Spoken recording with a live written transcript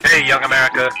Hey, young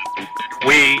America,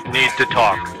 we need to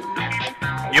talk.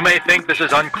 You may think this is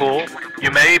uncool.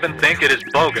 You may even think it is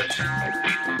bogus.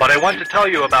 But I want to tell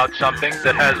you about something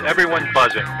that has everyone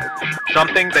buzzing.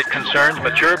 Something that concerns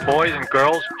mature boys and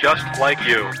girls just like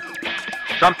you.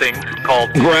 Something called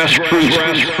grassroots.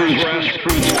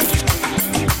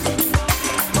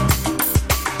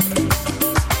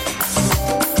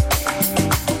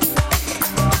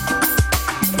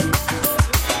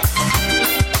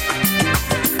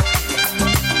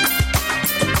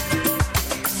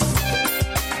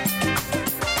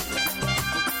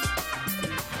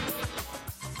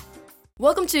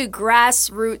 Welcome to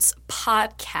Grassroots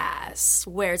Podcast,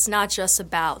 where it's not just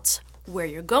about where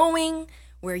you're going,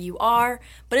 where you are,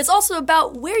 but it's also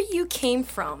about where you came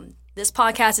from. This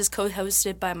podcast is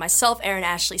co-hosted by myself, Erin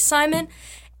Ashley Simon,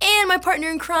 and my partner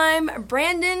in crime,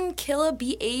 Brandon Killa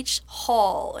B.H.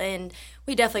 Hall. And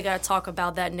we definitely got to talk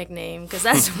about that nickname, because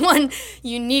that's one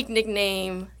unique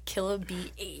nickname, Killa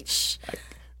B.H.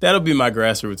 That'll be my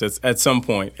Grassroots at some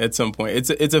point. It's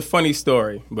a funny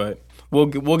story, but We'll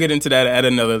get into that at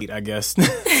another lead, I guess.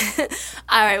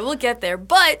 All right, we'll get there.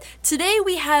 But today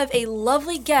we have a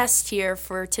lovely guest here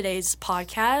for today's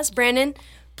podcast. Brandon,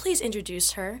 please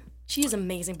introduce her. She is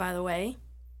amazing, by the way.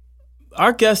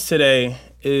 Our guest today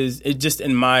just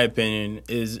in my opinion,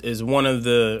 is one of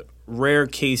the rare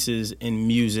cases in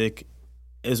music,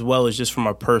 as well as just from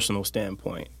a personal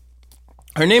standpoint.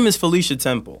 Her name is Felicia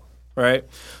Temple, right?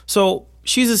 So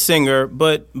she's a singer,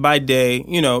 but by day,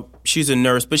 she's a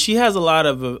nurse. But she has a lot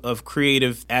of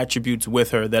creative attributes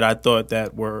with her that I thought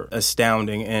that were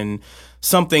astounding and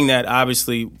something that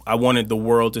obviously I wanted the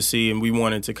world to see and we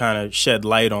wanted to kind of shed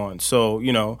light on. So,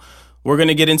 we're going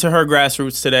to get into her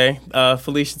grassroots today.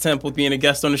 Felicia Temple being a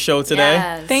guest on the show today.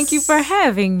 Yes. Thank you for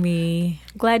having me.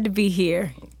 Glad to be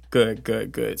here.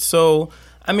 Good. So,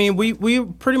 I mean, we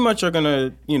pretty much are going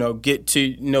to, get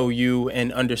to know you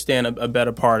and understand a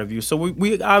better part of you. So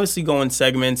we obviously go in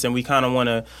segments and we kind of want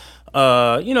to,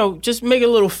 just make it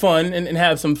a little fun and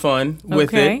have some fun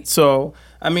with it. So,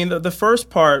 I mean, the first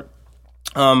part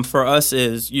for us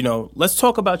is, let's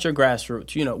talk about your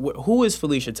grassroots. Who is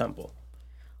Felicia Temple?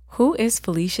 Who is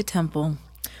Felicia Temple?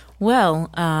 Well,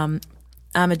 I'm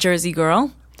a Jersey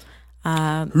girl.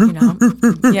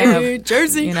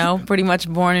 Jersey. Pretty much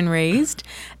born and raised.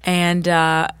 And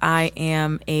I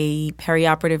am a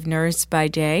perioperative nurse by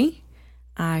day.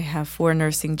 I have 4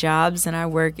 nursing jobs, and I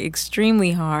work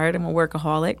extremely hard. I'm a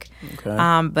workaholic. Okay.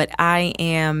 But I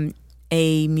am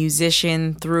a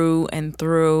musician through and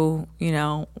through,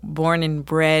 born and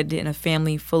bred in a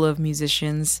family full of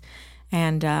musicians.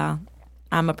 And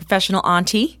I'm a professional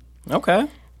auntie. Okay.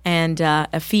 And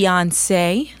a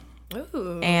fiancee.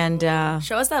 Ooh. And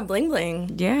show us that bling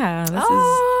bling. Yeah.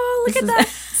 Look at that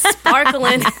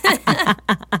sparkling.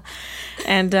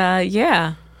 And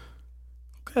yeah.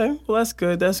 Okay. Well,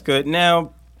 that's good.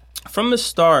 Now, from the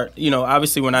start,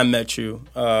 obviously when I met you,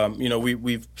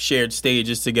 we've shared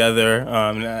stages together.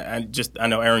 I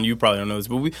know Erin, you probably don't know this,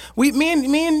 but me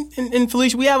and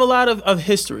Felicia, we have a lot of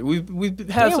history. We've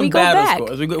had some battle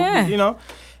scores.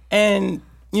 And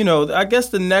I guess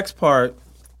the next part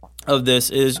of this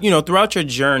is, throughout your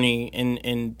journey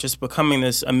in just becoming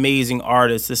this amazing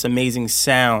artist, this amazing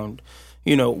sound,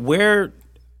 where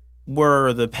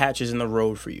were the patches in the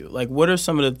road for you? Like, what are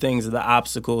some of the things, the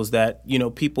obstacles that,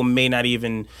 people may not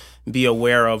even be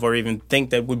aware of or even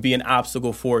think that would be an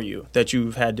obstacle for you that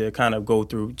you've had to kind of go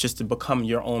through just to become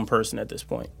your own person at this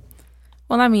point?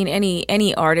 Well, I mean,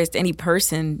 any artist, any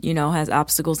person, has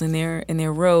obstacles in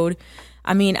their road.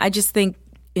 I mean, I just think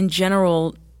in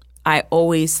general, I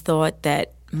always thought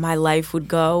that my life would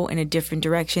go in a different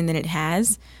direction than it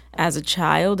has. As a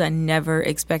child, I never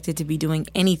expected to be doing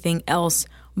anything else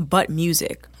but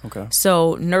music. Okay.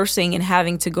 So nursing and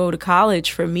having to go to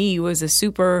college for me was a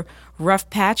super rough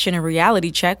patch and a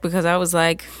reality check because I was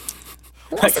like,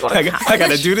 I got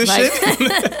to do this shit?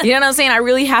 You know what I'm saying? I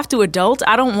really have to adult.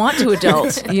 I don't want to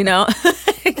adult,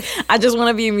 I just want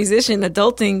to be a musician.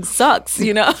 Adulting sucks,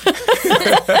 It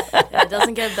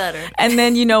doesn't get better. And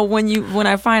then, when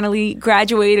I finally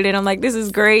graduated and I'm like, this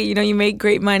is great, you make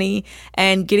great money,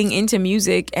 and getting into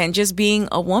music and just being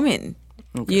a woman,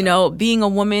 being a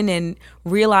woman and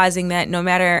realizing that no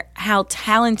matter how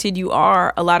talented you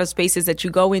are, a lot of spaces that you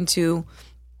go into,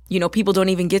 people don't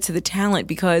even get to the talent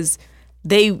because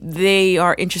they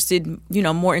are interested,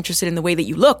 more interested in the way that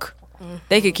you look.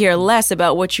 They could care less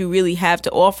about what you really have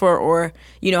to offer or,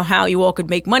 how you all could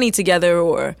make money together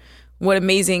or what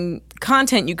amazing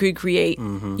content you could create.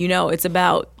 Mm-hmm. It's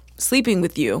about sleeping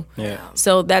with you. Yeah.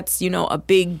 So that's, a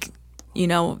big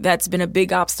That's been a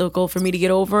big obstacle for me to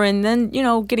get over. And then,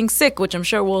 getting sick, which I'm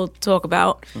sure we'll talk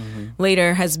about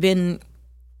later, has been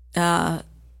an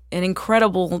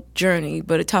incredible journey,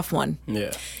 but a tough one.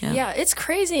 Yeah, it's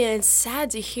crazy and it's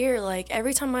sad to hear. Like,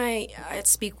 every time I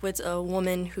speak with a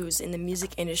woman who's in the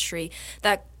music industry,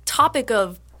 that topic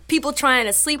of people trying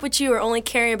to sleep with you or only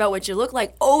caring about what you look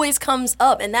like always comes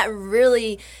up, and that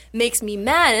really makes me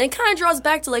mad. And it kind of draws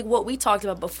back to like what we talked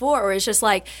about before, where it's just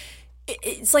like,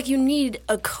 it's like you need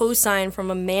a cosign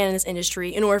from a man in this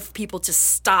industry in order for people to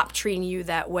stop treating you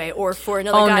that way, or for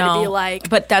another guy to be like...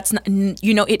 But that's not,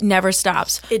 it never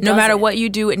stops. No matter what you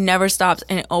do, it never stops,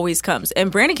 and it always comes.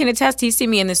 And Brandon can attest, he's seen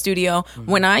me in the studio.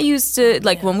 When I used to,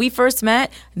 when we first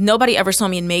met, nobody ever saw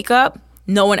me in makeup.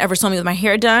 No one ever saw me with my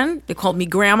hair done. They called me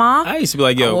grandma. I used to be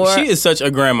like, she is such a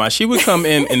grandma. She would come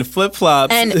in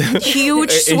flip-flops. And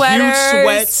huge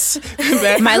sweaters.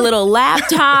 My little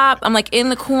laptop. I'm like in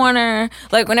the corner.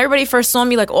 Like when everybody first saw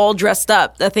me like all dressed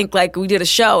up, I think like we did a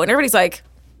show and everybody's like,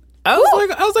 I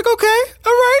was like, okay,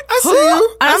 all right, I see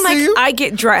you. I'm like, I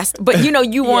get dressed. But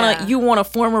you wanna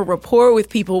form a rapport with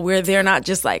people where they're not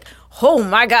just like, oh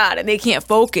my God, and they can't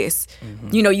focus.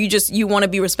 You want to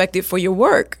be respected for your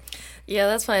work. Yeah,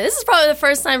 that's funny. This is probably the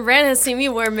first time Brandon has seen me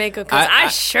wear makeup, because I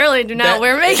surely do not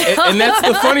wear makeup. And that's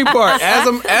the funny part.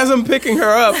 As I'm picking her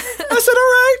up, I said,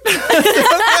 all right.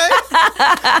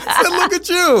 I said, look at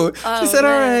you. She said,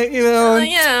 all right,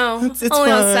 it's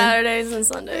only fine. On Saturdays and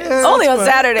Sundays. Yeah, only on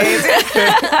Saturdays.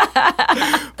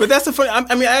 But that's the funny.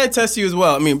 I attest to you as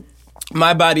well. I mean,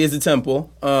 my body is a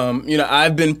temple.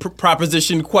 I've been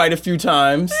propositioned quite a few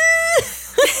times.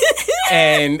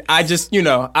 And I just,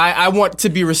 I want to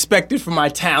be respected for my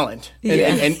talent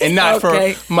and not for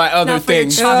my other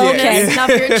things. Not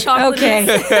for your chocolate.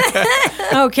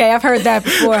 Okay, I've heard that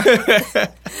before.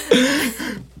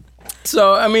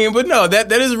 So, but no, that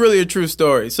is really a true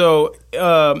story. So,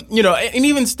 and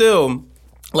even still,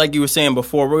 like you were saying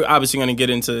before, we're obviously going to get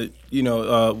into,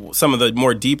 some of the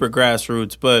more deeper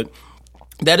grassroots, but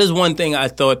that is one thing I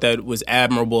thought that was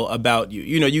admirable about you.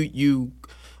 You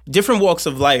different walks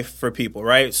of life for people,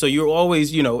 right? So you're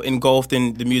always, engulfed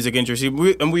in the music industry,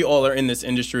 and we all are in this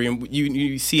industry, and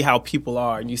you see how people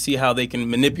are, and you see how they can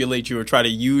manipulate you or try to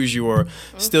use you or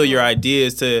steal your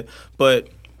ideas but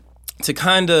to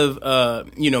kind of,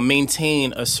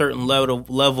 maintain a certain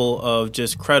level of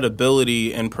just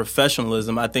credibility and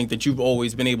professionalism, I think that you've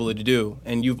always been able to do.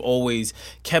 And you've always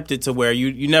kept it to where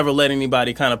you never let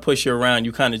anybody kind of push you around.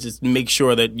 You kind of just make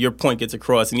sure that your point gets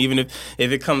across. And even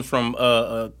if it comes from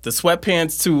the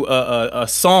sweatpants to a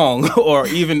song or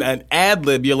even an ad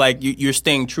lib, you're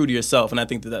staying true to yourself. And I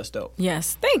think that that's dope.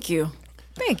 Yes. Thank you.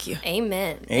 Thank you.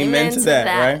 Amen. Amen to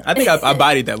that, right? I think I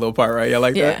bodied that little part, right? Y'all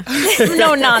like that?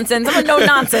 No nonsense. I'm a no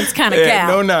nonsense kind of gal.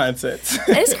 No nonsense.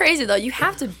 It's crazy, though. You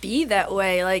have to be that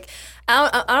way. Like,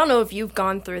 I don't know if you've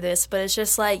gone through this, but it's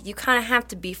just like you kind of have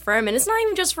to be firm. And it's not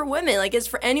even just for women. Like, it's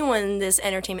for anyone in this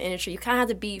entertainment industry. You kind of have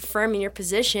to be firm in your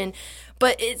position.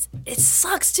 But it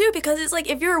sucks, too, because it's like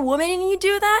if you're a woman and you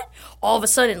do that, all of a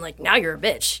sudden, like, now you're a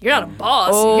bitch. You're not a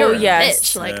boss. You're a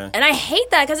bitch. Like, and I hate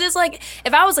that because it's like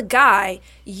if I was a guy,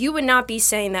 you would not be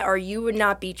saying that, or you would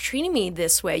not be treating me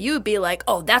this way. You would be like,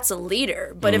 oh, that's a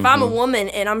leader. But if I'm a woman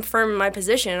and I'm firm in my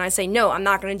position and I say, no, I'm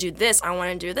not going to do this, I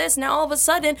want to do this, now all of a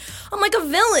sudden I'm like a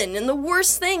villain and the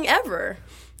worst thing ever.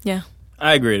 Yeah.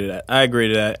 I agree to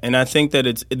that. And I think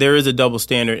that there is a double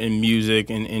standard in music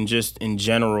and just in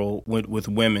general with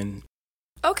women.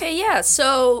 Okay, yeah.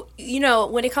 So,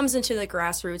 when it comes into the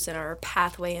grassroots and our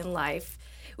pathway in life,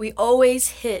 we always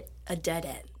hit a dead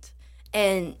end.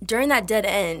 And during that dead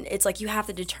end, it's like you have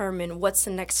to determine what's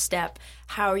the next step,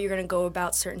 how you're going to go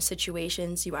about certain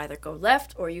situations. You either go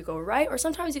left or you go right, or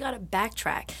sometimes you got to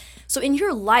backtrack. So in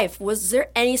your life, was there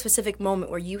any specific moment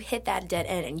where you hit that dead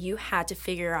end and you had to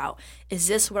figure out, is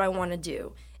this what I want to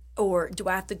do? Or do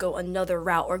I have to go another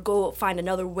route or go find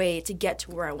another way to get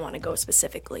to where I want to go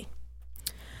specifically?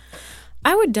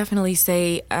 I would definitely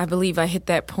say I believe I hit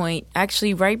that point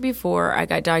actually right before I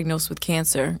got diagnosed with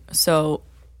cancer. So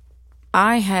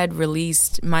I had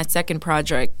released my second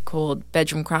project called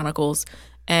Bedroom Chronicles,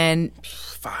 and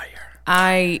fire.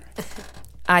 I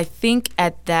think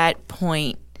at that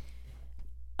point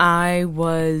I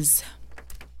was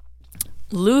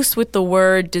loose with the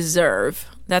word deserve.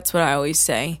 That's what I always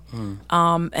say. And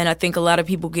I think a lot of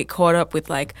people get caught up with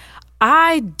like,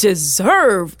 I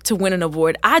deserve to win an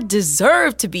award. I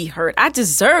deserve to be heard. I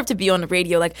deserve to be on the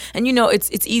radio. Like, and you know,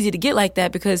 it's easy to get like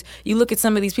that because you look at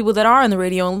some of these people that are on the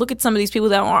radio and look at some of these people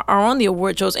that are on the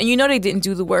award shows, and you know they didn't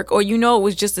do the work, or you know it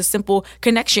was just a simple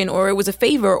connection, or it was a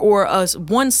favor, or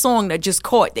one song that just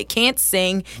caught. They can't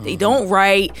sing, they don't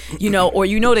write, you know, or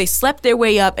you know they slept their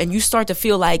way up, and you start to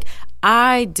feel like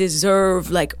I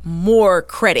deserve like more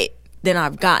credit than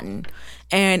I've gotten.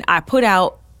 And I put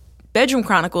out Bedroom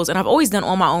Chronicles, and I've always done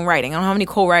all my own writing. I don't have any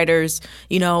co-writers,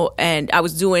 you know, and I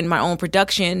was doing my own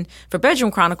production for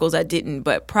Bedroom Chronicles. I didn't,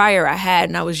 but prior I had,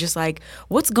 and I was just like,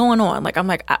 what's going on? Like, I'm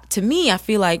like, to me, I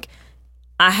feel like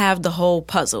I have the whole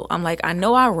puzzle. I'm like, I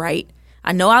know I write.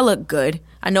 I know I look good.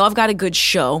 I know I've got a good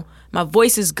show. My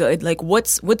voice is good. Like,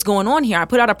 what's going on here? I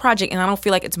put out a project, and I don't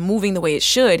feel like it's moving the way it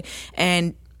should.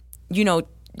 And, you know,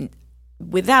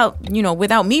 without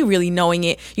me really knowing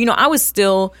it, you know, I was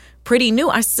still pretty new.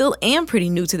 I still am pretty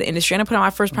new to the industry. And I put out my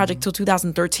first project till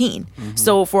 2013.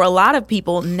 So for a lot of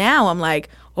people now, I'm like,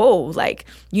 oh, like,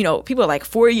 you know, people are like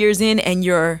 4 years in and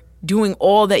you're doing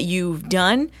all that you've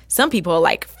done. Some people are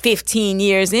like 15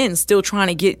 years in, still trying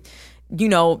to get, you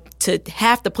know, to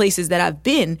half the places that I've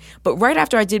been. But right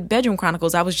after I did Bedroom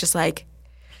Chronicles, I was just like,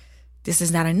 this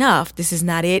is not enough. This is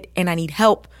not it. And I need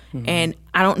help. And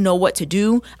I don't know what to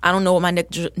do. I don't know what my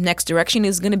next direction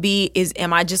is going to be.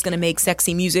 Am I just going to make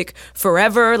sexy music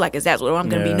forever? Like, is that what I'm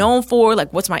going to be known for?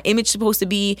 Like, what's my image supposed to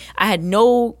be? I had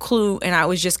no clue. And I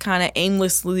was just kind of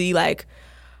aimlessly like,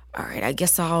 all right, I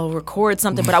guess I'll record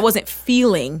something. But I wasn't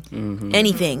feeling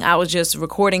anything. I was just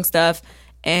recording stuff.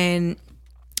 And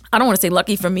I don't want to say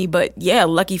lucky for me, but yeah,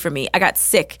 lucky for me. I got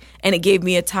sick, and it gave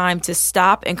me a time to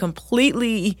stop and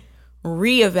completely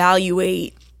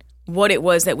reevaluate what it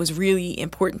was that was really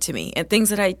important to me. And things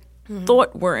that I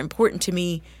thought were important to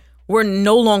me were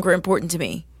no longer important to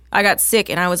me. I got sick,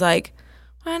 and I was like,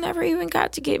 I never even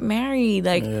got to get married.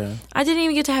 Like, I didn't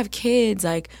even get to have kids.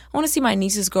 Like, I want to see my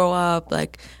nieces grow up.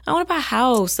 Like, I want to buy a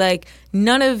house. Like,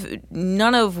 none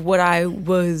of what I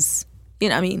was, you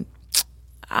know, I mean,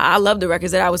 I love the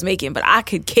records that I was making, but I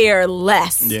could care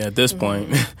less. Yeah, at this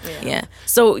point. Yeah.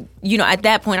 So, you know, at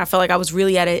that point, I felt like I was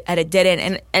really at a dead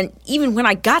end. And even when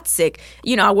I got sick,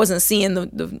 you know, I wasn't seeing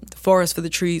the forest for the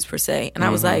trees, per se. And I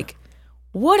was like,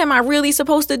 what am I really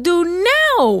supposed to do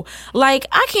now? Like,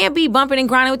 I can't be bumping and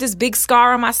grinding with this big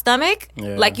scar on my stomach.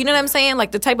 Yeah. Like, you know what I'm saying?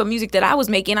 Like, the type of music that I was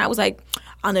making, I was like,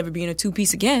 I'll never be in a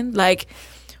two-piece again. Like,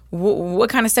 what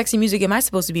kind of sexy music am I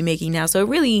supposed to be making now? So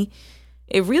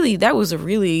that was a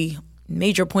really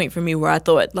major point for me where I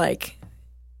thought, like,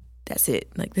 that's it.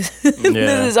 Like, this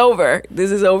is over.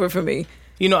 This is over for me.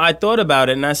 You know, I thought about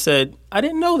it and I said, I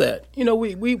didn't know that. You know,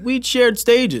 we shared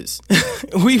stages.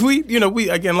 we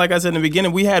again, like I said in the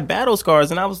beginning, we had battle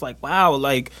scars, and I was like, wow,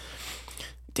 like,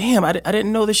 damn, I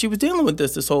didn't know that she was dealing with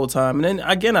this whole time. And then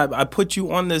again, I put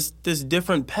you on this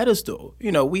different pedestal.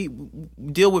 You know, we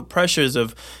deal with pressures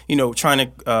of, you know,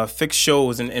 trying to fix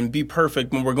shows and be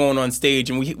perfect when we're going on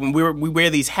stage, and we wear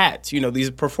these hats, you know,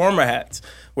 these performer hats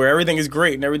where everything is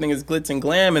great and everything is glitz and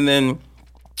glam, and then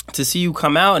to see you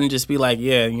come out and just be like,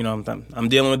 yeah, you know, I'm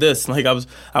dealing with this. Like, I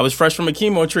was fresh from a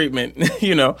chemo treatment,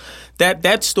 you know,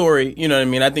 that story, you know what I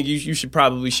mean? I think you should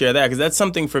probably share that, because that's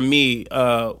something for me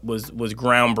was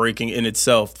groundbreaking in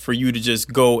itself, for you to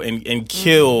just go and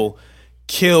kill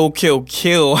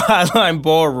Highline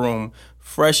Ballroom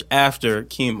fresh after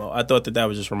chemo. I thought that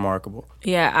was just remarkable.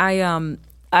 Yeah,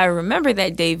 I remember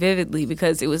that day vividly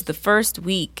because it was the first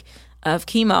week of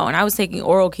chemo, and I was taking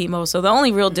oral chemo. So the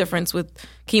only real difference with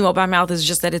chemo by mouth is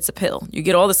just that it's a pill. You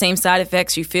get all the same side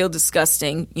effects. You feel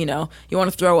disgusting. You know, you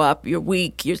want to throw up. You're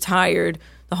weak. You're tired.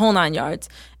 The whole 9 yards.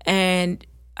 And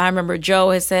I remember Joe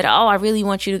had said, "Oh, I really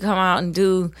want you to come out and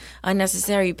do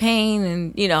Unnecessary Pain,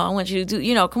 and you know, I want you to do,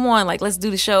 you know, come on, like, let's do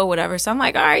the show, whatever." So I'm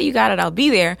like, "All right, you got it. I'll be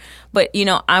there." But you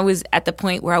know, I was at the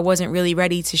point where I wasn't really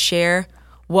ready to share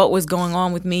what was going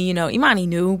on with me. You know, Imani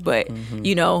knew, but,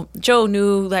 you know, Joe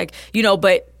knew, like, you know,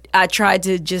 but I tried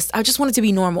to I just wanted to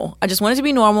be normal. I just wanted to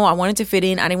be normal. I wanted to fit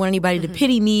in. I didn't want anybody to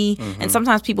pity me. And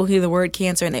sometimes people hear the word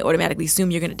cancer and they automatically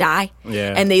assume you're going to die.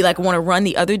 Yeah. And they, like, want to run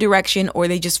the other direction, or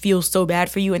they just feel so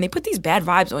bad for you and they put these bad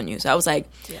vibes on you. So I was like,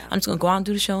 I'm just going to go out and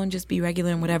do the show and just be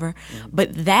regular and whatever.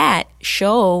 But that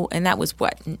show, and that was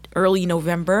early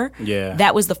November. Yeah.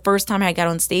 That was the first time I got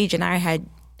on stage, and I had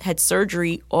had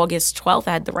surgery August 12th.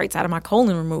 I had the right side of my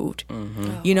colon removed,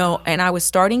 you know, and I was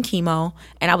starting chemo,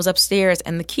 and I was upstairs,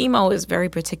 and the chemo is very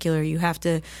particular. You have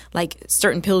to, like,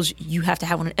 certain pills you have to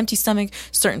have on an empty stomach,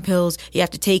 certain pills you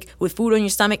have to take with food on your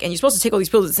stomach, and you're supposed to take all these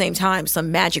pills at the same time,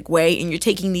 some magic way, and you're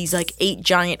taking these, like, 8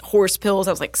 giant horse pills.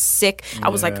 I was, like, sick. I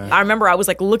was, like, I remember I was,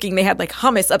 like, looking, they had, like,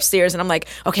 hummus upstairs, and I'm like,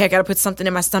 okay, I got to put something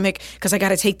in my stomach because I got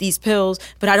to take these pills,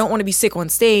 but I don't want to be sick on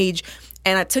stage.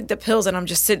 And I took the pills, and I'm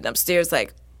just sitting upstairs,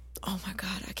 like, oh my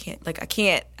God, I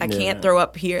can't throw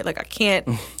up here. Like, I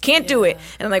can't do it.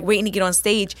 And I'm like waiting to get on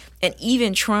stage, and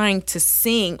even trying to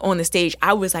sing on the stage,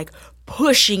 I was like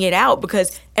pushing it out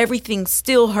because everything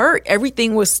still hurt.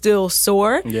 Everything was still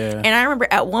sore. Yeah. And I remember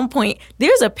at one point,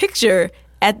 there's a picture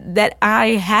that I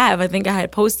have, I think I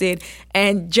had posted,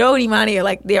 and Joe and Imani are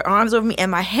like, their arms over me, and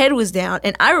my head was down.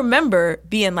 And I remember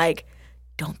being like,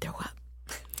 don't throw up.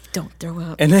 Don't throw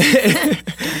up. And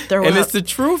it's the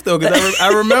truth though, because I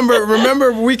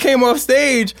remember we came off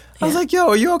stage. I was like, "Yo,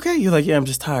 are you okay?" You're like, "Yeah, I'm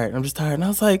just tired. And I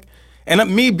was like,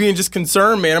 and me being just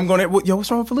concerned, man. I'm going, "Yo,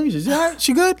 what's wrong with Felicia? Is she all right?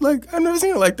 She good? Like, I've never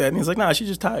seen her like that." And he's like, "Nah, she's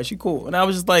just tired. She cool." And I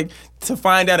was just like, to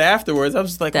find out afterwards, I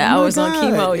was just like, that I was on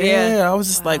chemo. Yeah, I was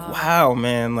just like, wow,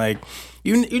 man, like.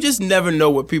 You just never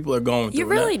know what people are going through. You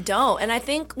really don't. And I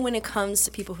think when it comes to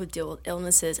people who deal with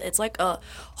illnesses, it's like a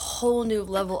whole new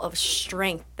level of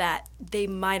strength that they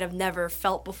might have never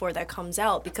felt before that comes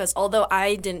out. Because although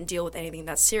I didn't deal with anything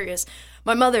that serious,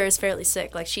 my mother is fairly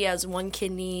sick. Like, she has one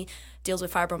kidney, deals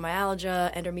with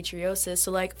fibromyalgia, endometriosis.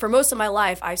 So, like, for most of my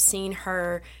life, I've seen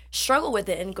her struggle with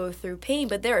it and go through pain.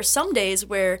 But there are some days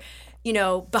where, you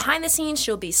know, behind the scenes,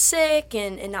 she'll be sick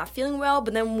and not feeling well.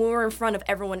 But then when we're in front of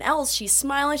everyone else, she's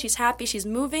smiling, she's happy, she's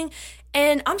moving.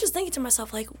 And I'm just thinking to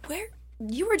myself, like, where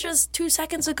you were just 2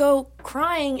 seconds ago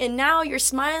crying and now you're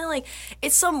smiling? Like,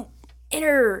 it's some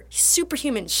inner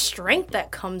superhuman strength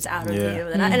that comes out of you.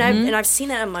 And I've seen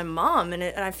that in my mom. And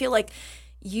I feel like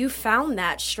you found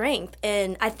that strength.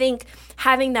 And I think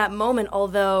having that moment,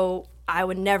 although I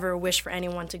would never wish for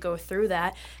anyone to go through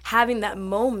that, having that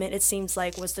moment, it seems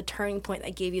like, was the turning point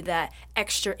that gave you that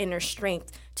extra inner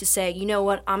strength to say, you know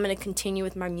what, I'm going to continue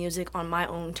with my music on my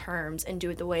own terms and do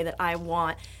it the way that I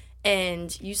want.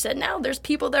 And you said now there's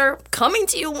people that are coming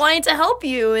to you wanting to help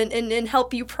you and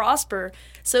help you prosper.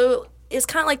 So it's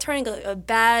kind of like turning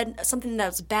something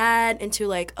that's bad into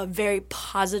like a very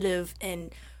positive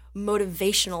and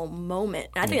motivational moment.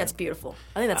 And I think that's beautiful.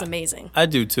 I think that's amazing. I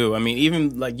do too. I mean,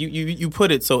 even like you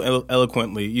put it so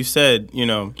eloquently. You said, you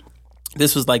know,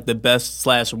 this was like the best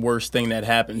 / worst thing that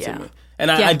happened to me.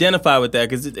 And I identify with that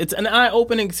because it's an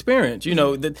eye-opening experience. You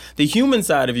know, the human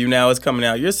side of you now is coming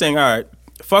out. You're saying, all right,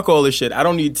 fuck all this shit. I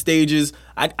don't need stages.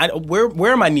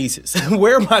 Where are my nieces?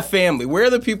 Where are my family? Where are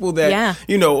the people that,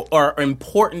 you know, are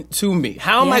important to me?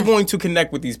 How am I going to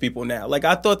connect with these people now? Like,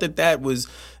 I thought that was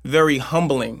very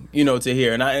humbling, you know, to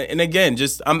hear. And again,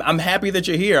 just I'm happy that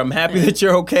you're here. I'm happy that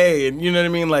you're okay. And you know what I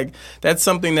mean? Like, that's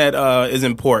something that is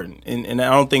important. And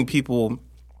I don't think people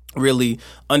really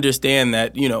understand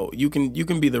that, you know, you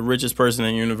can be the richest person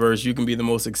in the universe, you can be the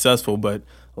most successful, but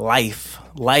life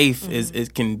is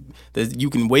you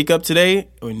can wake up today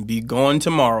and be gone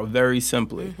tomorrow, very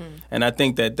simply. And I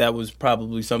think that was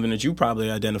probably something that you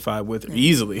probably identified with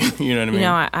easily. You know what I mean? You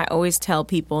know, I always tell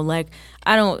people, like,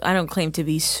 I don't claim to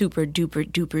be super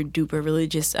duper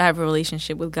religious. I have a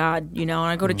relationship with God, you know,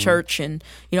 and I go to church and,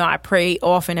 you know, I pray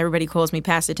often. Everybody calls me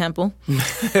Pastor Temple.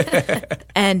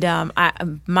 And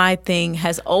my thing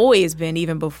has always been,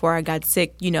 even before I got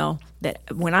sick, you know, that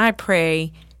when I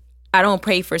pray, I don't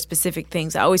pray for specific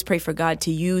things. I always pray for God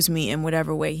to use me in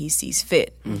whatever way he sees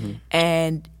fit.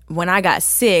 And when I got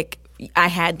sick, I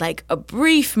had like a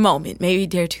brief moment, maybe a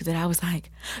day or two, that I was like,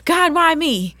 God, why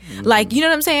me? Like, you know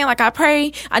what I'm saying? Like, I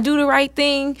pray, I do the right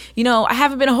thing. You know, I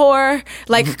haven't been a whore.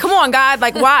 Like, come on, God.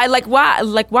 Like, why? Like, why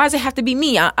does it have to be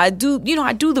me? I do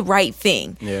the right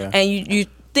thing. And you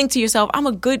think to yourself, I'm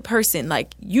a good person.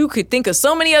 Like, you could think of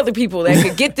so many other people that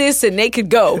could get this and they could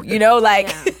go, you know, like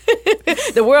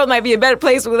the world might be a better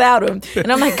place without them.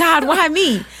 And I'm like, God, why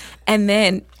me? And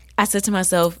then I said to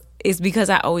myself, it's because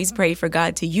I always pray for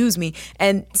God to use me.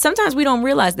 And sometimes we don't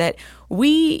realize that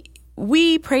we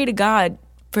pray to God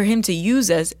for him to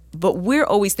use us, but we're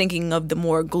always thinking of the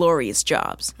more glorious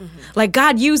jobs. Like,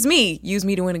 God, use me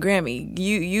to win a Grammy.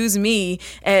 Use me,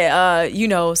 you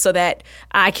know, so that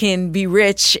I can be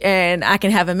rich and I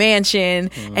can have a mansion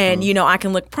and, you know, I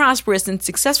can look prosperous and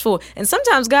successful. And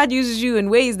sometimes God uses you in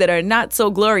ways that are not so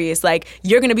glorious. Like,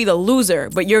 you're going to be the loser,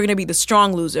 but you're going to be the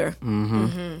strong loser.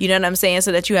 You know what I'm saying?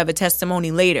 So that you have a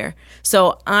testimony later.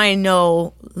 So I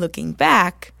know, looking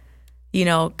back, you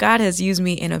know, God has used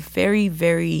me in a very,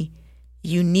 very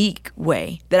unique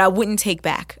way that I wouldn't take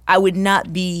back. I would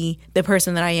not be the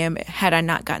person that I am had I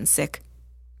not gotten sick,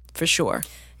 for sure.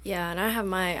 Yeah, and I have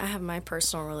my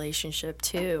personal relationship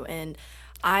too, and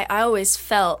I always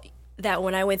felt that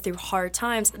when I went through hard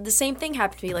times, the same thing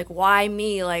happened to me. Like, why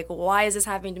me? Like, why is this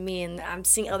happening to me? And I'm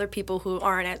seeing other people who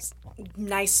aren't as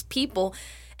nice people,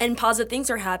 and positive things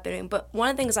are happening. But one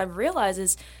of the things I've realized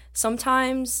is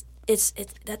sometimes it's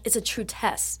a true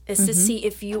test. It's to see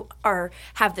if you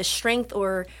have the strength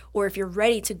or if you're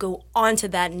ready to go on to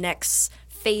that next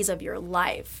phase of your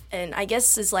life. And I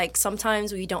guess it's like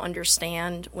sometimes we don't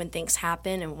understand when things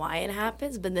happen and why it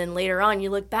happens, but then later on you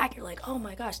look back, you're like, oh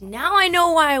my gosh, now I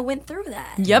know why I went through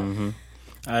that. Yep.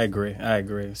 I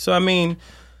agree. So I mean,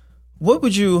 what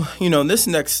would you in this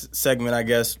next segment, I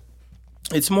guess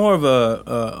it's more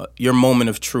of your moment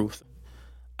of truth.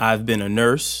 I've been a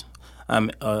nurse,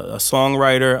 I'm a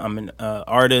songwriter, I'm an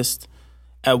artist.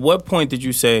 At what point did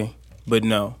you say, but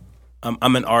no,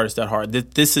 I'm an artist at heart.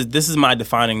 This is my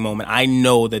defining moment. I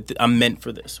know that I'm meant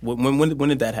for this. When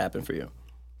did that happen for you?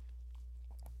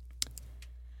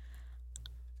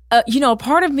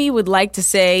 Part of me would like to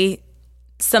say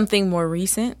something more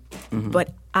recent,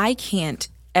 but I can't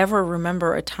ever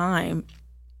remember a time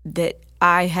that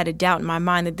I had a doubt in my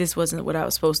mind that this wasn't what I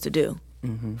was supposed to do.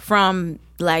 From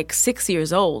like 6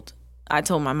 years old, I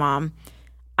told my mom,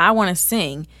 I want to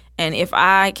sing. And if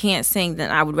I can't sing,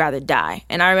 then I would rather die.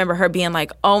 And I remember her being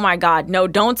like, oh my God, no,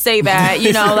 don't say that.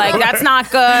 Like, that's not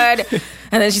good.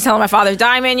 And then she's telling my father,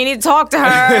 Diamond, you need to talk to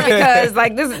her because,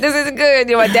 like, this isn't good.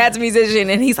 My dad's a musician.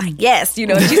 And he's like, yes.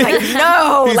 And she's like,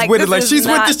 no. He's like, with it, like, she's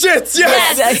with the shits.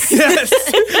 Yes.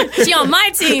 Yes. She on my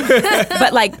team.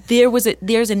 But, like, there's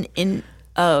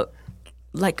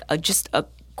just a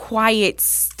quiet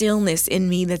stillness in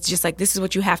me that's just like, this is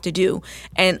what you have to do.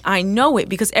 And I know it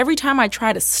because every time I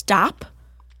try to stop,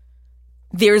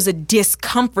 there's a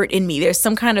discomfort in me. There's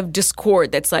some kind of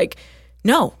discord that's like,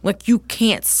 no, like you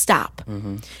can't stop.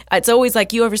 It's always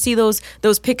like, you ever see those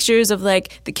pictures of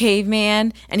like the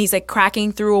caveman and he's like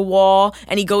cracking through a wall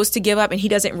and he goes to give up and he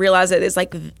doesn't realize that it's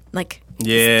like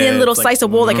thin little slice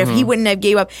of wall, like if he wouldn't have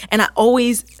gave up. And I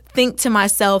always think to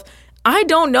myself, I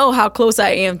don't know how close I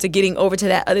am to getting over to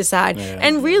that other side. Yeah.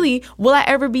 And really, will I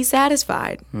ever be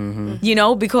satisfied?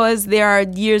 Because there are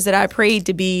years that I prayed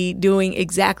to be doing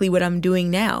exactly what I'm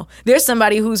doing now. There's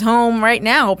somebody who's home right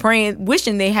now praying,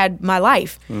 wishing they had my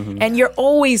life. And you're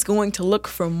always going to look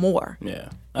for more. Yeah,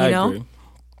 I agree.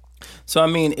 So, I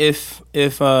mean, if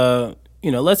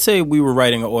let's say we were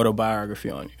writing an autobiography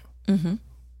on you.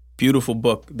 Beautiful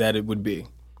book that it would be.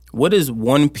 What is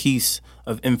one piece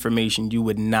of information you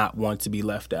would not want to be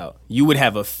left out? You would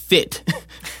have a fit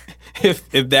if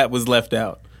that was left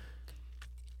out.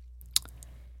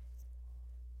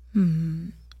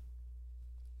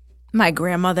 My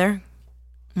grandmother.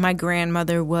 My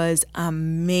grandmother was a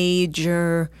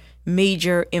major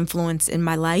influence in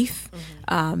my life.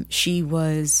 She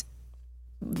was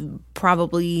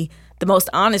probably the most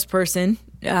honest person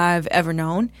I've ever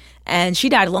known. And she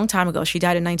died a long time ago. She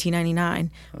died in 1999.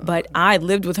 But I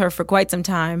lived with her for quite some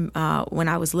time when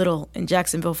I was little in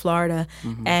Jacksonville, Florida.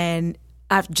 And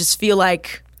I just feel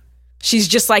like she's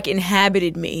just like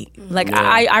inhabited me. Like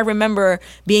I remember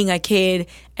being a kid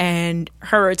and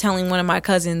her telling one of my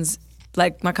cousins,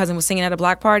 like my cousin was singing at a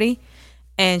block party.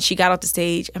 And she got off the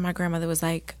stage and my grandmother was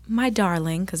like, my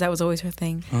darling, because that was always her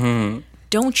thing.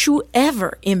 Don't you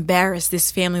ever embarrass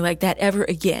this family like that ever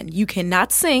again. You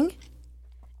cannot sing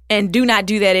and do not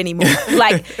do that anymore.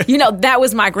 That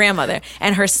was my grandmother.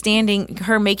 And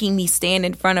her making me stand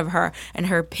in front of her and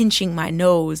her pinching my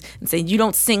nose and saying, you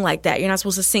don't sing like that. You're not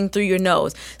supposed to sing through your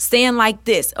nose. Stand like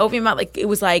this. Open your mouth. Like, it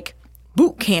was like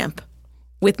boot camp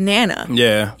with Nana.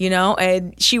 Yeah.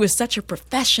 And she was such a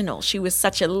professional. She was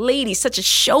such a lady, such a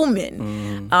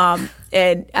showman.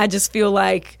 And I just feel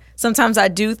like sometimes I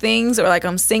do things or like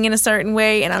I'm singing a certain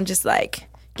way and I'm just like,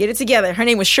 get it together. Her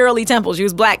name was Shirley Temple. She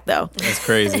was black though. That's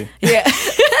crazy. Yeah.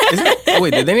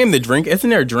 Wait, did they name the drink? Isn't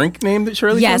there a drink named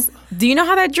Shirley Temple? Yes. Do you know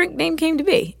how that drink name came to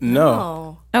be?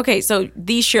 No. Okay, so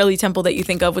the Shirley Temple that you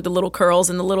think of with the little curls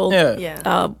and the little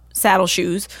saddle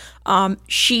shoes,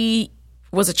 she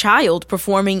was a child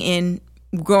performing in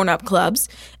grown-up clubs.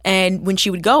 And when she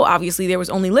would go, obviously there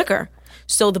was only liquor.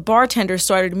 So the bartender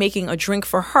started making a drink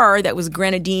for her that was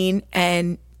grenadine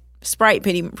and Sprite,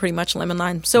 pretty much lemon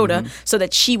lime soda, so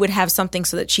that she would have something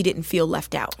so that she didn't feel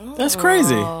left out. That's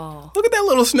crazy. Look at that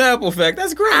little Snapple fact.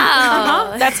 That's great.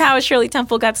 That's how Shirley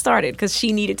Temple got started, because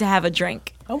she needed to have a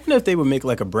drink. I wonder if they would make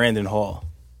like a Brandon Hall.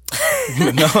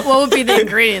 No? What would be the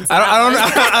ingredients?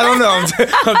 I don't know.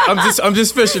 I'm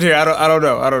just fishing here. I don't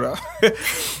know.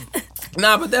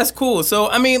 Nah, but that's cool. So,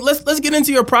 I mean, let's get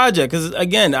into your project because,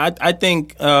 again, I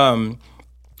think,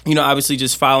 obviously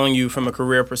just following you from a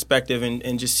career perspective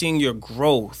and just seeing your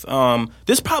growth.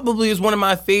 This probably is one of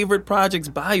my favorite projects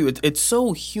by you. It's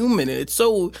so human. It's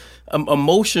so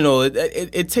emotional.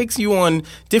 It takes you on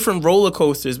different roller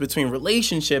coasters between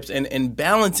relationships and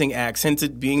balancing acts, hence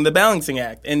it being the balancing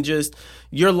act, and just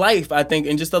your life, I think,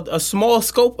 in just a small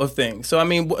scope of things. So, I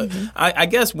mean, I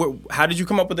guess, how did you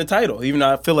come up with the title? Even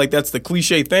though I feel like that's the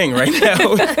cliche thing right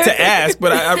now to ask,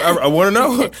 but I want to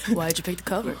know. Why did you pick the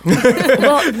cover?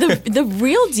 Well, the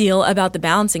real deal about the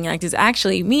balancing act is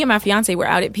actually me and my fiance were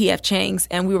out at PF Chang's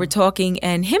and we were talking,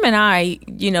 and him and I,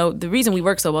 the reason we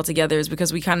work so well together is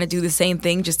because we kind of do the same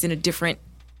thing just in a different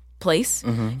place.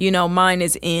 Mine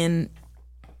is in,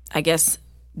 I guess,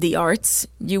 the arts,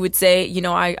 you would say.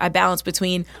 I balance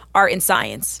between art and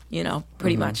science,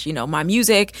 pretty much. My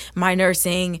music, my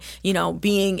nursing,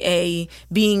 being a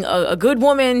good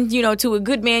woman, to a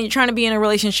good man. You're trying to be in a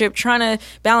relationship, trying to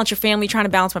balance your family, trying to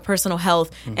balance my personal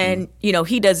health. And,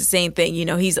 he does the same thing.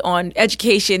 He's on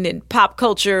education and pop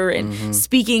culture and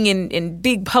speaking in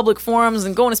big public forums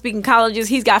and going to speaking colleges.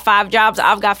 He's got 5 jobs.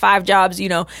 I've got 5 jobs,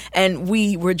 and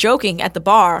we were joking at the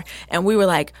bar and we were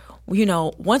like,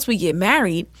 once we get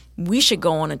married, we should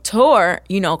go on a tour,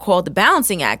 called The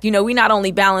Balancing Act. We not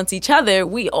only balance each other,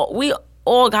 we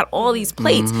all got all these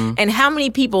plates. And how many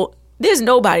people, there's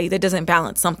nobody that doesn't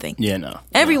balance something. Yeah, no.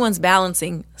 Everyone's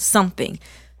balancing something.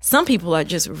 Some people are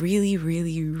just really,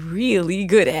 really, really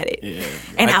good at it. Yeah.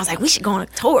 And I was like, we should go on a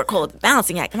tour called The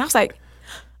Balancing Act. And I was like,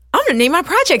 I'm going to name my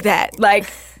project that.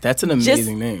 That's an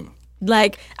amazing name.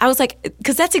 I was like,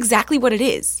 because that's exactly what it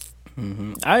is.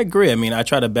 I agree. I mean, I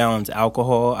try to balance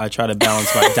alcohol. I try to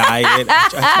balance my diet.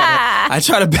 I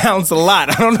try to balance a lot.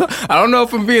 I don't know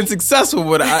if I'm being successful,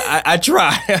 but I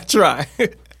try.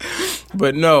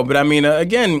 But I mean,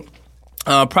 again,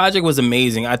 project was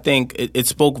amazing. I think it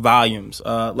spoke volumes.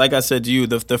 Like I said to you,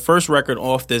 the first record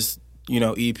off this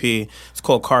EP, it's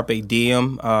called Carpe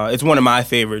Diem. It's one of my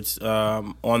favorites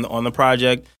on the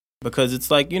project because it's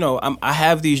like, I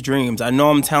have these dreams. I know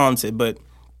I'm talented,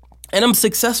 and I'm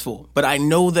successful, but I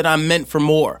know that I'm meant for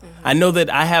more. I know that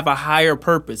I have a higher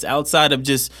purpose outside of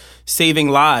just saving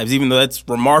lives, even though that's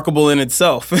remarkable in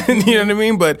itself. You know what I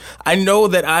mean? But I know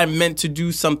that I'm meant to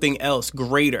do something else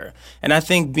greater. And I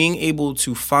think being able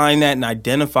to find that and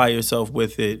identify yourself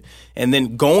with it and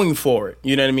then going for it,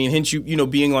 you know what I mean? Hence,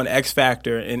 being on X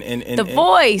Factor and The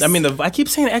Voice. I mean, I keep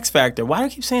saying X Factor. Why do I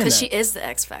keep saying that? Because she is the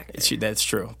X Factor. That's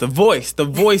true. The voice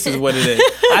is what it is.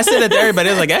 I said that to everybody.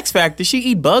 I was like, X Factor, does she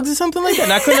eat bugs or something like that?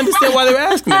 And I couldn't understand why they were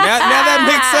asking me. Now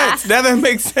that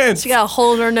makes sense. She got a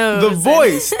hole in her nose.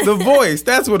 The voice,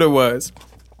 that's what it was.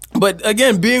 But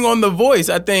again, being on The Voice,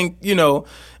 I think, and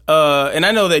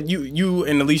I know that you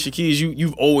and Alicia Keys,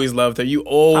 you've always loved her. You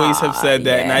always have said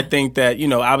that. Yeah. And I think that,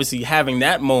 obviously having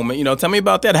that moment, tell me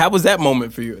about that. How was that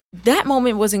moment for you? That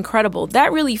moment was incredible.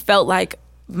 That really felt like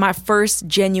my first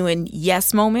genuine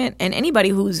yes moment. And anybody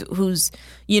who's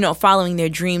following their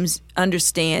dreams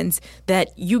understands that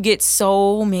you get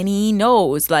so many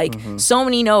no's, so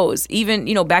many no's. Even,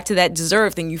 back to that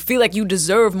deserve thing. You feel like you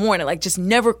deserve more and it just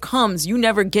never comes. You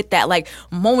never get that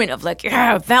moment of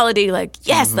validated,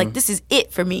 yes, this is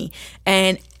it for me.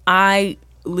 And I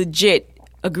legit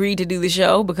agreed to do the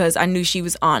show because I knew she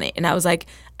was on it. And I was like,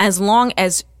 as long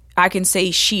as I can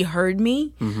say she heard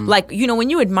me. When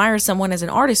you admire someone as an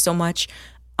artist so much,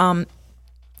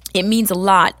 it means a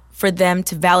lot for them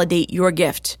to validate your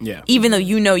gift. Yeah. Even though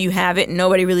you have it and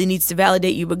nobody really needs to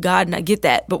validate you but God, and I get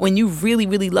that. But when you really,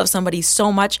 really love somebody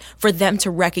so much, for them to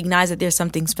recognize that there's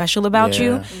something special about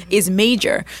you is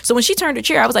major. So when she turned her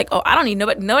chair, I was like, oh, I don't need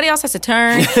nobody else has to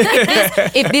turn.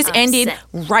 If this ended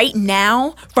right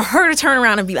now, for her to turn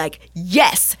around and be like,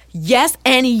 yes,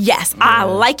 and yes, I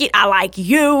like it, I like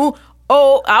you.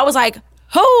 Oh, I was like,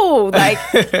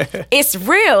 it's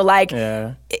real.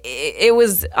 It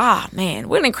was, man,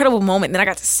 what an incredible moment. And then I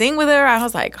got to sing with her. I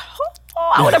was like,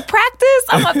 I would have practiced.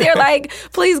 I'm up there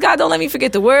please God, don't let me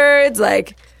forget the words.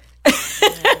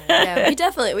 We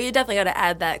definitely got to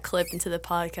add that clip into the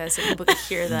podcast so people can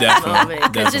hear that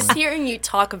moment. Because just hearing you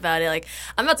talk about it,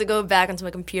 I'm about to go back onto my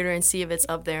computer and see if it's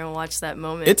up there and watch that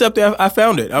moment. It's up there. I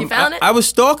found it. You found it? I was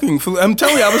stalking. I'm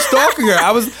telling you, I was stalking her.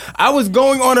 I was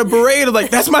going on a parade of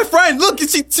that's my friend. Look, you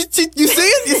see it? You see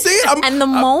it? And the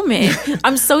moment,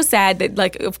 I'm so sad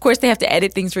that of course they have to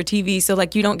edit things for TV, so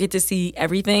you don't get to see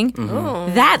everything.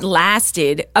 That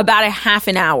lasted about a half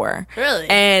an hour. Really?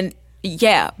 And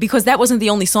Yeah, because that wasn't the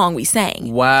only song we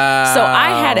sang. Wow. So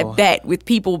I had a bet with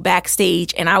people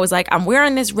backstage, and I was like, I'm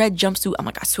wearing this red jumpsuit. I'm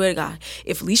like, I swear to God,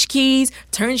 if Alicia Keys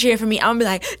turns here for me, I'm gonna be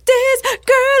like, this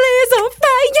girl is on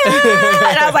fire.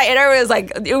 And I was like, and everyone was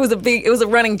like, it was a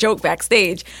running joke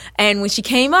backstage. And when she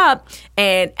came up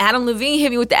and Adam Levine hit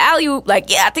me with the alley-oop,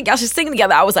 like, yeah, I think y'all should sing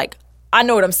together. I was like, I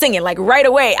know what I'm singing. Like right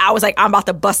away, I was like, I'm about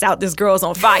to bust out This Girl's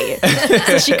on Fire.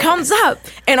 So she comes up,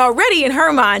 and already in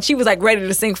her mind, she was like ready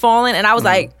to sing Falling. And I was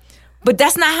like, but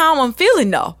that's not how I'm feeling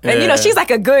though. And you know, she's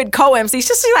like a good co-MC.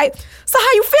 She's like, so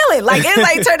how you feeling? Like it's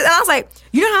like, and I was like,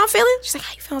 you know how I'm feeling? She's like,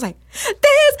 how you feeling? I was like,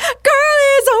 this girl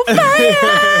is on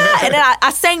fire. And then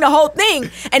I sang the whole thing,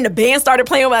 and the band started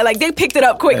playing. Like they picked it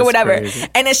up quick or whatever. Crazy.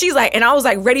 And then she's like, and I was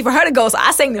like ready for her to go. So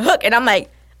I sang the hook, and I'm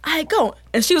like, all right, go.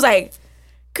 And she was like,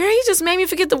 girl, you just made me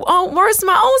forget the words to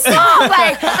my own song.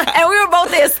 Like, and we were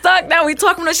both there stuck. Now we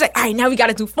talking. She's like, all right, now we got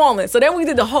to do Falling. So then we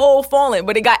did the whole Falling,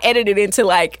 but it got edited into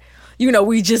like, you know,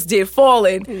 we just did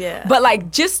Falling. Yeah. But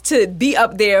like, just to be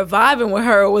up there vibing with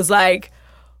her was like,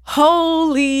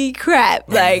 holy crap!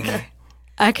 Like,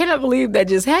 I cannot believe that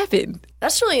just happened.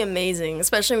 That's really amazing,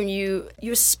 especially when you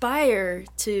aspire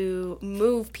to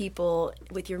move people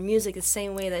with your music the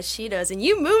same way that she does. And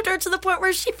you moved her to the point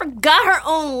where she forgot her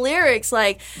own lyrics.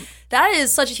 Like, that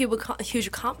is such a huge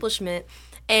accomplishment.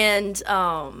 And,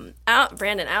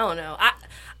 Brandon, I don't know.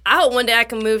 I hope one day I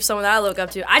can move someone that I look up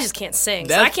to. I just can't sing,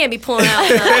 so I can't be pulling out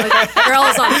Girl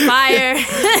is on Fire.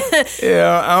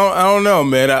 Yeah, I don't know,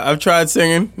 man. I've tried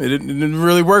singing. It didn't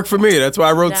really work for me. That's why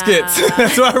I wrote skits.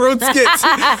 That's why I wrote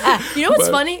skits. You know what's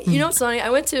funny? You know what's funny?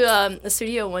 I went to a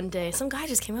studio one day. Some guy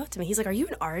just came up to me. He's like, are you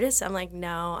an artist? I'm like,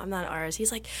 no, I'm not an artist.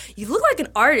 He's like, you look like an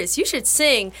artist. You should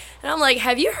sing. And I'm like,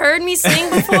 have you heard me sing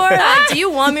before? Like, do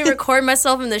you want me to record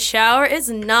myself in the shower? It's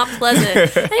not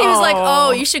pleasant. And he was like,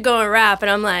 oh, you should go and rap. And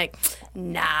I'm like,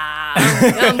 nah,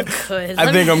 I'm good.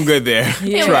 I think I'm good there.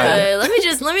 Yeah, good.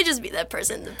 Let me just be that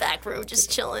person in the back room,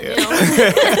 just chilling. You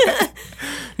know?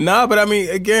 Nah, but I mean,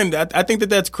 again, I think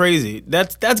that's crazy.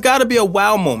 That's got to be a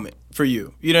wow moment for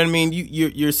you. You know what I mean?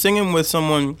 You're singing with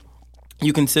someone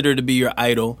you consider to be your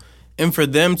idol, and for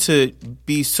them to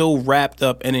be so wrapped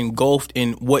up and engulfed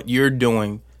in what you're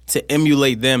doing to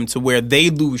emulate them to where they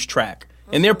lose track.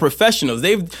 And they're professionals.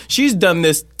 She's done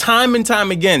this time and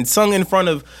time again, sung in front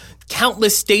of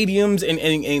countless stadiums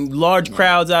and large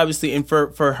crowds, obviously. And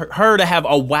for her to have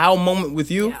a wow moment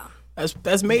with you,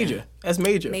 that's major. Yeah. That's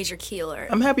major. Major keeler.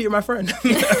 I'm happy you're my friend.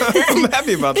 I'm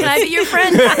happy about that. Can I be your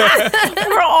friend?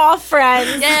 We're all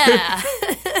friends. Yeah.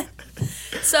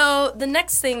 So the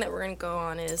next thing that we're going to go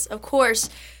on is, of course,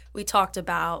 we talked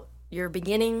about your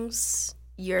beginnings,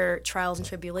 your trials and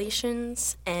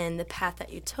tribulations, and the path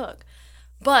that you took.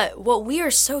 But what we are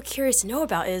so curious to know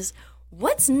about is,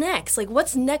 what's next? Like,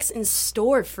 what's next in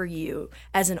store for you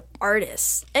as an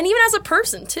artist? And even as a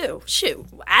person, too. Shoot,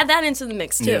 add that into the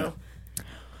mix, too. Yeah.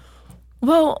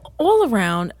 Well, all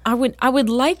around, I would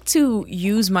like to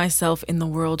use myself in the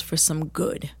world for some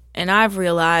good. And I've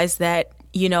realized that,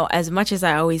 you know, as much as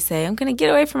I always say, I'm going to get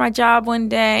away from my job one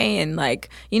day, and like,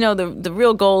 you know, the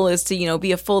real goal is to, you know,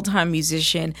 be a full-time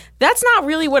musician. That's not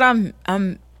really what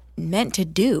I'm meant to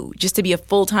do, just to be a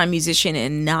full-time musician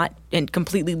and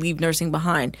completely leave nursing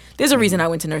behind. There's a reason I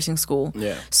went to nursing school.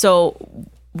 Yeah. So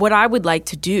what I would like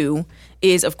to do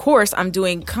is, of course, I'm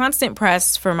doing constant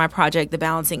press for my project, The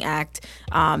Balancing Act,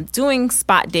 doing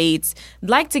spot dates,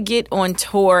 like to get on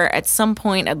tour at some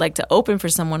point. I'd like to open for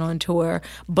someone on tour.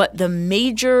 But the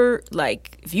major,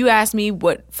 like, if you ask me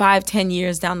what 5-10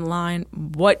 years down the line,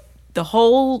 what the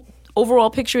whole overall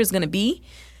picture is going to be,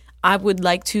 I would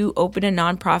like to open a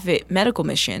nonprofit medical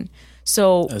mission.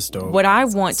 So what I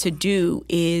want to do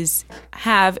is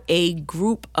have a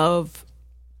group of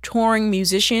touring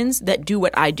musicians that do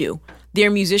what I do.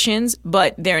 They're musicians,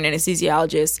 but they're an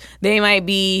anesthesiologist. They might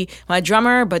be my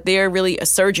drummer, but they're really a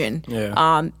surgeon.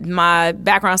 Yeah. My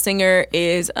background singer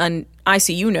is an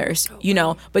ICU nurse, you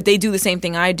know, but they do the same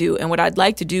thing I do. And what I'd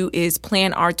like to do is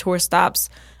plan our tour stops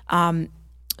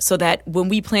so that when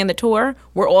we plan the tour,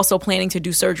 we're also planning to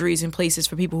do surgeries in places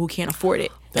for people who can't afford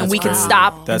it. And we can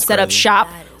stop and set up shop,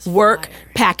 work,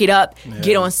 pack it up,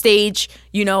 get on stage.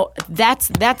 You know, that's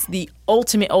the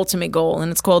ultimate goal,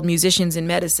 and it's called Musicians in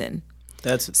Medicine.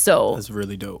 That's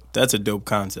really dope. That's a dope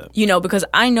concept. You know, because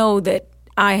I know that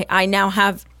I now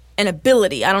have an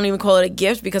ability. I don't even call it a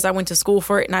gift because I went to school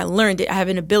for it and I learned it. I have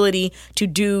an ability to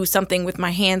do something with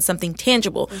my hands, something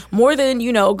tangible, more than,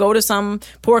 you know, go to some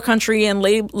poor country and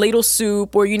ladle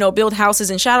soup or, you know, build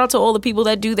houses. And shout out to all the people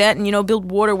that do that and, you know,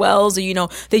 build water wells or, you know,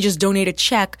 they just donate a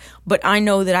check. But I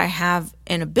know that I have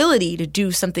an ability to do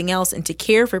something else and to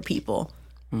care for people.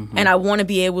 And I want to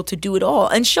be able to do it all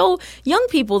and show young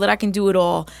people that I can do it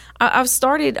all. I've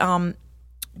started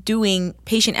doing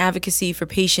patient advocacy for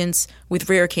patients with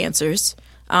rare cancers.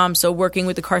 So working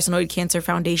with the Carcinoid Cancer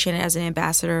Foundation as an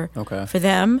ambassador for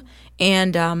them,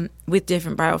 and with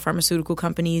different biopharmaceutical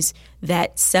companies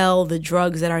that sell the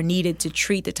drugs that are needed to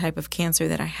treat the type of cancer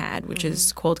that I had, which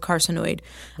is called carcinoid.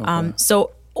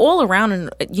 So all around, and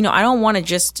I don't want to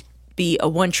just be a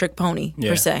one-trick pony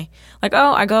per se. Like,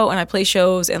 oh, I go and I play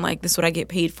shows and like this is what I get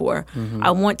paid for.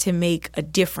 I want to make a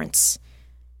difference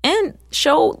and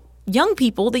show young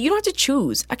people that you don't have to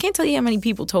choose. I can't tell you how many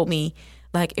people told me,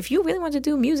 like, if you really want to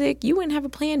do music, you wouldn't have a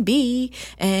plan B,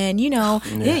 and you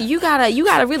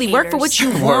gotta really work for what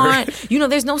you want.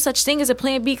 There's no such thing as a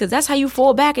plan B because that's how you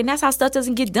fall back, and that's how stuff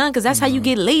doesn't get done because that's how you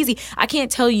get lazy. I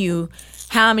can't tell you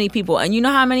how many people, and you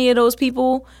know how many of those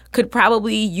people could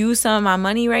probably use some of my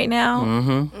money right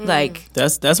now. Like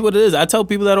that's what it is. I tell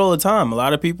people that all the time. A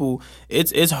lot of people,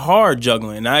 it's hard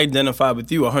juggling, and I identify with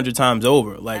you 100 times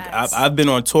over. Like I've been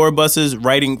on tour buses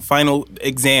writing final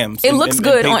exams. It looks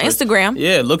good on Instagram.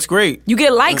 Yeah, it looks great. You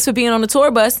get likes for being on the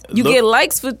tour bus. You get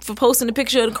likes for posting a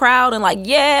picture of the crowd and like,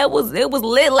 yeah, it was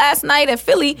lit last night at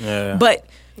Philly. Yeah. But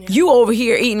you over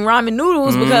here eating ramen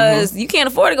noodles because you can't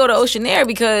afford to go to Oceanair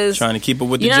because trying to keep it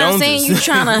with the Joneses. You know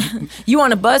what I'm saying? You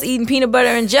on a bus eating peanut butter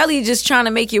and jelly, just trying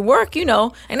to make it work,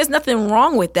 and there's nothing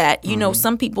wrong with that.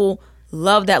 Some people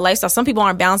love that lifestyle. Some people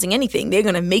aren't balancing anything. They're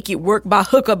gonna make it work by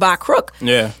hook or by crook.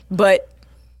 Yeah. But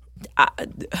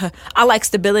I like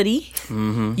stability.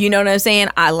 You know what I'm saying?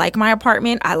 I like my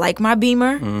apartment. I like my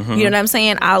Beamer. You know what I'm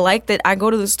saying? I like that I go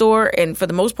to the store and for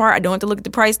the most part I don't have to look at the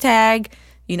price tag.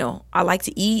 I like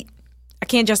to eat. I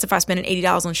can't justify spending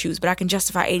 $80 on shoes, but I can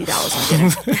justify $80 on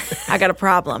dinner. I got a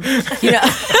problem.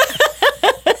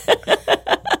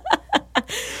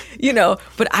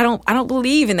 But I don't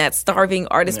believe in that starving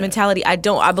artist mentality. I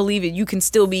believe that you can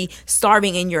still be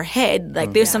starving in your head.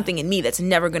 Like there's something in me that's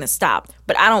never going to stop.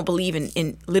 But I don't believe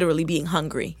in literally being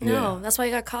hungry. No, that's why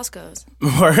you got Costco's.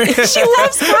 She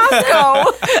loves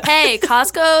Costco. Hey,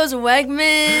 Costco's,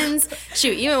 Wegmans,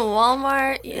 shoot, even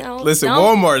Walmart, Listen,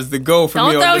 Walmart is the go for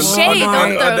me. Don't throw shade. On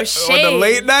the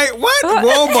late night, what?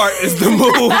 Walmart is the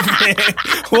move, man.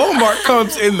 Walmart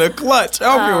comes in the clutch.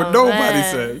 I don't care what nobody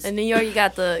says. In New York, you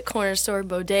got the corner store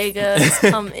bodegas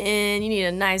come in. You need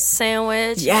a nice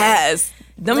sandwich. Yes.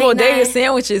 Them bodega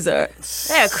sandwiches they're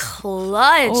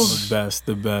clutch.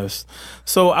 The best.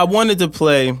 So I wanted to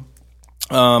play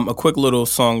a quick little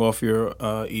song off your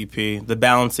EP, The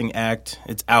Balancing Act.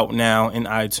 It's out now on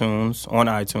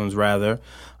iTunes rather.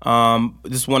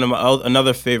 This is one of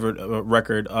another favorite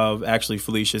record of actually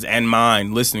Felicia's and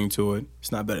mine. Listening to it,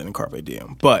 it's not better than Carpe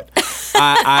Diem, but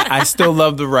I still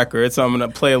love the record. So I'm gonna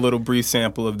play a little brief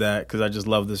sample of that because I just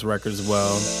love this record as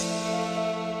well.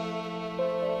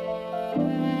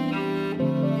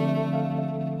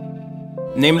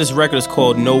 Name of this record is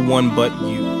called No One But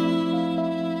You.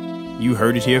 You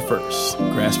heard it here first.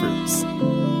 Grassroots.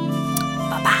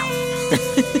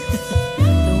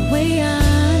 The way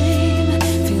I'm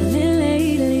feeling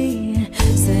lately,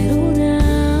 settle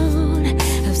down,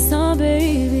 have some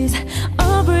babies,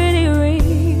 a pretty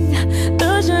ring.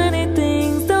 The shiny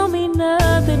things don't mean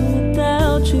nothing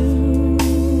without you.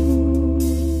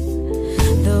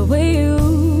 The way you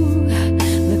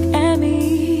look at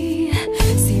me,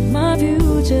 see my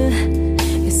future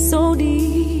is so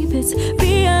deep, it's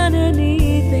beyond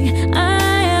anything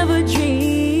I ever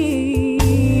dreamed.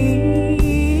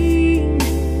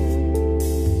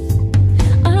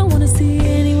 I don't wanna see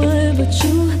anyone but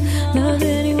you, love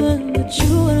anyone but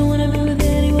you. I don't wanna be with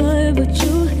anyone but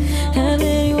you, have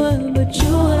anyone but you.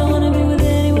 I don't wanna be with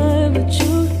anyone but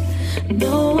you,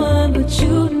 no one but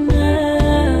you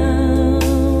now.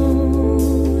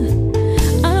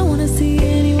 I don't wanna see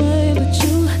anyone but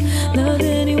you, love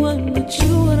anyone but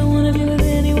you. I don't wanna be with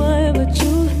anyone but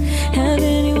you, have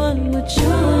anyone but you. I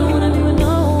don't wanna be with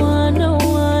no one, no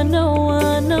one, no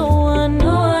one, no one,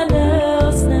 no one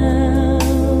else now.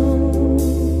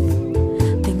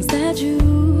 Things that you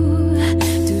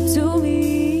do to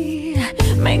me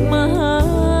make my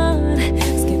heart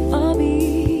skip a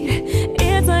beat.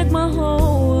 It's like my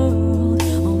whole world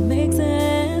all makes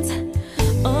sense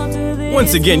up to this.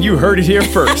 Once again, you heard it here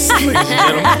first, ladies and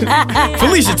gentlemen.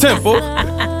 Felicia Temple,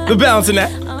 The Balancing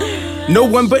Act. No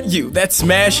One But You. That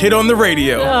smash hit on the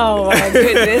radio. Oh my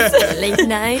goodness. Late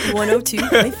night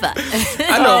 102.5.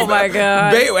 I know. Oh my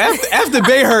God. Bay, after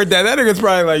Bay heard that nigga's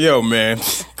probably like, yo, man,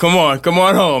 come on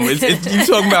home. You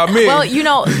talking about me.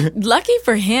 Well, lucky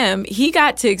for him, he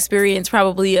got to experience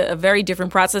probably a very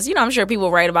different process. I'm sure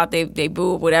people write about they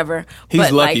boo or whatever. He's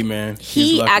but lucky, man.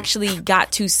 He lucky. actually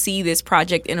got to see this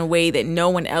project in a way that no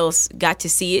one else got to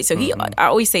see it. So I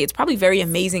always say it's probably very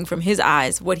amazing from his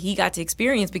eyes what he got to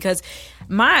experience, because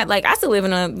I still live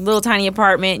in a little tiny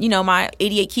apartment. My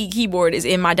 88 key keyboard is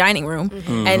in my dining room,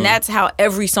 and that's how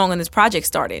every song on this project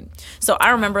started. So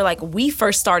I remember we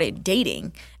first started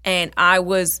dating, and I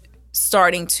was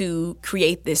starting to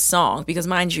create this song because,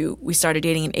 mind you, we started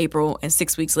dating in April, and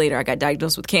 6 weeks later I got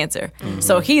diagnosed with cancer.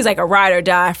 So he's like a ride or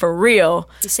die for real.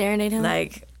 You serenade him?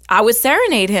 I would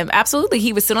serenade him. Absolutely.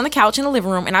 He would sit on the couch in the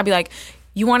living room, and I'd be like,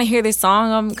 you want to hear this song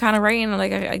I'm kind of writing?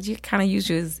 I kind of use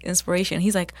you as inspiration.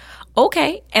 He's like,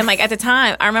 okay. And at the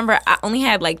time, I remember I only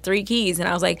had 3 keys, and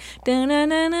I was like,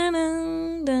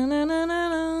 da-na-na-na-na,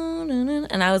 da-na-na-na-na,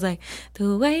 and I was like,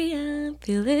 the way I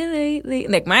feel it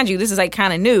lately. Mind you, this is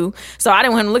kind of new, so I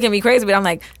didn't want him to look at me crazy, but I'm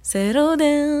like, settle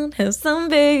down, have some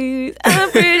babies, a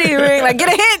pretty ring. Get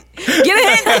a hint.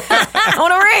 I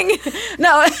want a ring.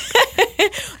 No.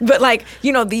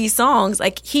 But these songs,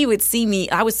 he would see me,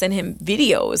 I would send him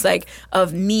videos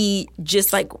of me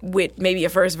just with maybe a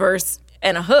first verse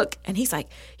and a hook, and he's like,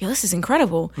 yo, this is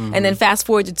incredible. And then fast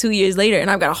forward to 2 years later, and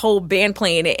I've got a whole band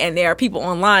playing it, and there are people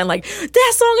online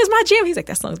that song is my jam. He's like,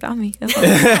 that song's about me.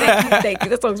 Thank you.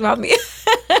 That song's about me.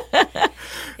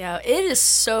 Yeah, it is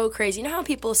so crazy. You know how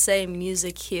people say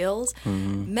music heals?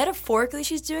 Metaphorically,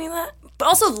 she's doing that, but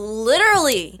also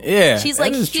literally. Yeah, she's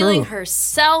that is healing true.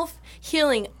 herself,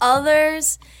 healing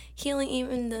others, healing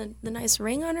even the nice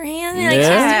ring on her hand. She's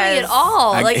Yeah. doing it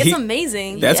all. It's he-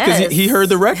 amazing. That's because he heard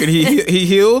the record. He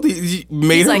healed. He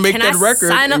made He's her like, make can that I record.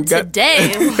 sign up and got-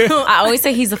 today? I always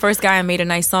say he's the first guy I made a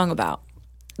nice song about.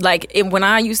 When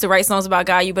I used to write songs about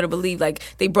God, you better believe,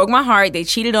 they broke my heart, they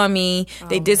cheated on me,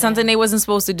 they did something they wasn't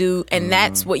supposed to do, and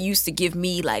that's what used to give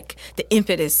me, the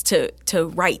impetus to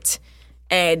write.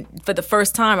 And for the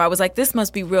first time, I was like, this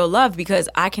must be real love, because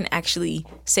I can actually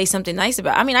say something nice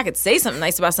about. I could say something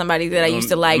nice about somebody that I used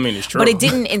to like, it's true. but it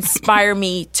didn't inspire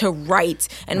me to write.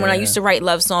 And when I used to write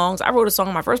love songs, I wrote a song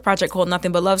on my first project called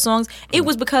Nothing But Love Songs. It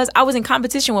was because I was in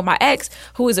competition with my ex,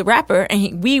 who is a rapper,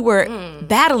 and we were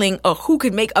battling who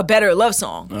could make a better love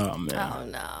song. Oh man. Oh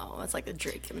no, it's like a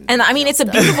Drake. And it's a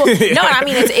beautiful. It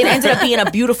ended up being a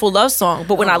beautiful love song.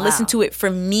 But when I listen to it, for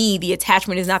me, the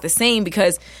attachment is not the same,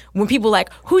 because when people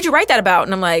who'd you write that about?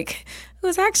 And I'm like, it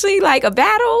was actually a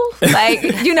battle.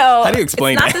 How do you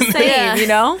explain it's not that? the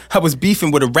same, I was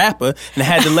beefing with a rapper and I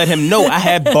had to let him know I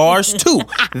had bars too.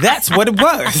 That's what it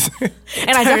was.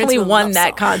 And I definitely into a won love that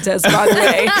song. contest, by the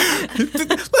way.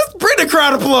 Let's bring the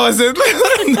crowd applause in.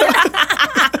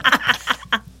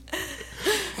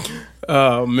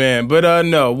 Oh man, but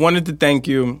no, wanted to thank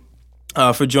you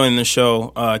for joining the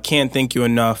show. Can't thank you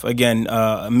enough. Again,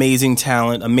 amazing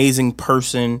talent, amazing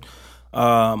person,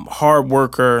 hard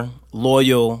worker,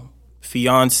 loyal,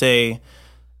 fiance,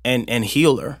 and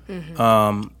healer.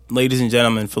 Ladies and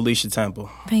gentlemen, Felicia Temple.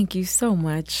 Thank you so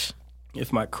much.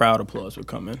 If my crowd applause would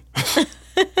come in.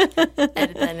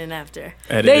 Edit that in after.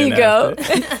 There you go.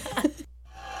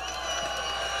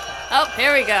 Oh,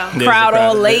 here we go. There's Crowd the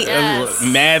all late. Yes.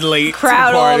 Mad late. to the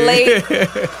Crowd all party.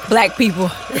 late. Black people.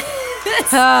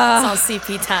 It's on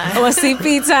CP time. On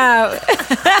CP time.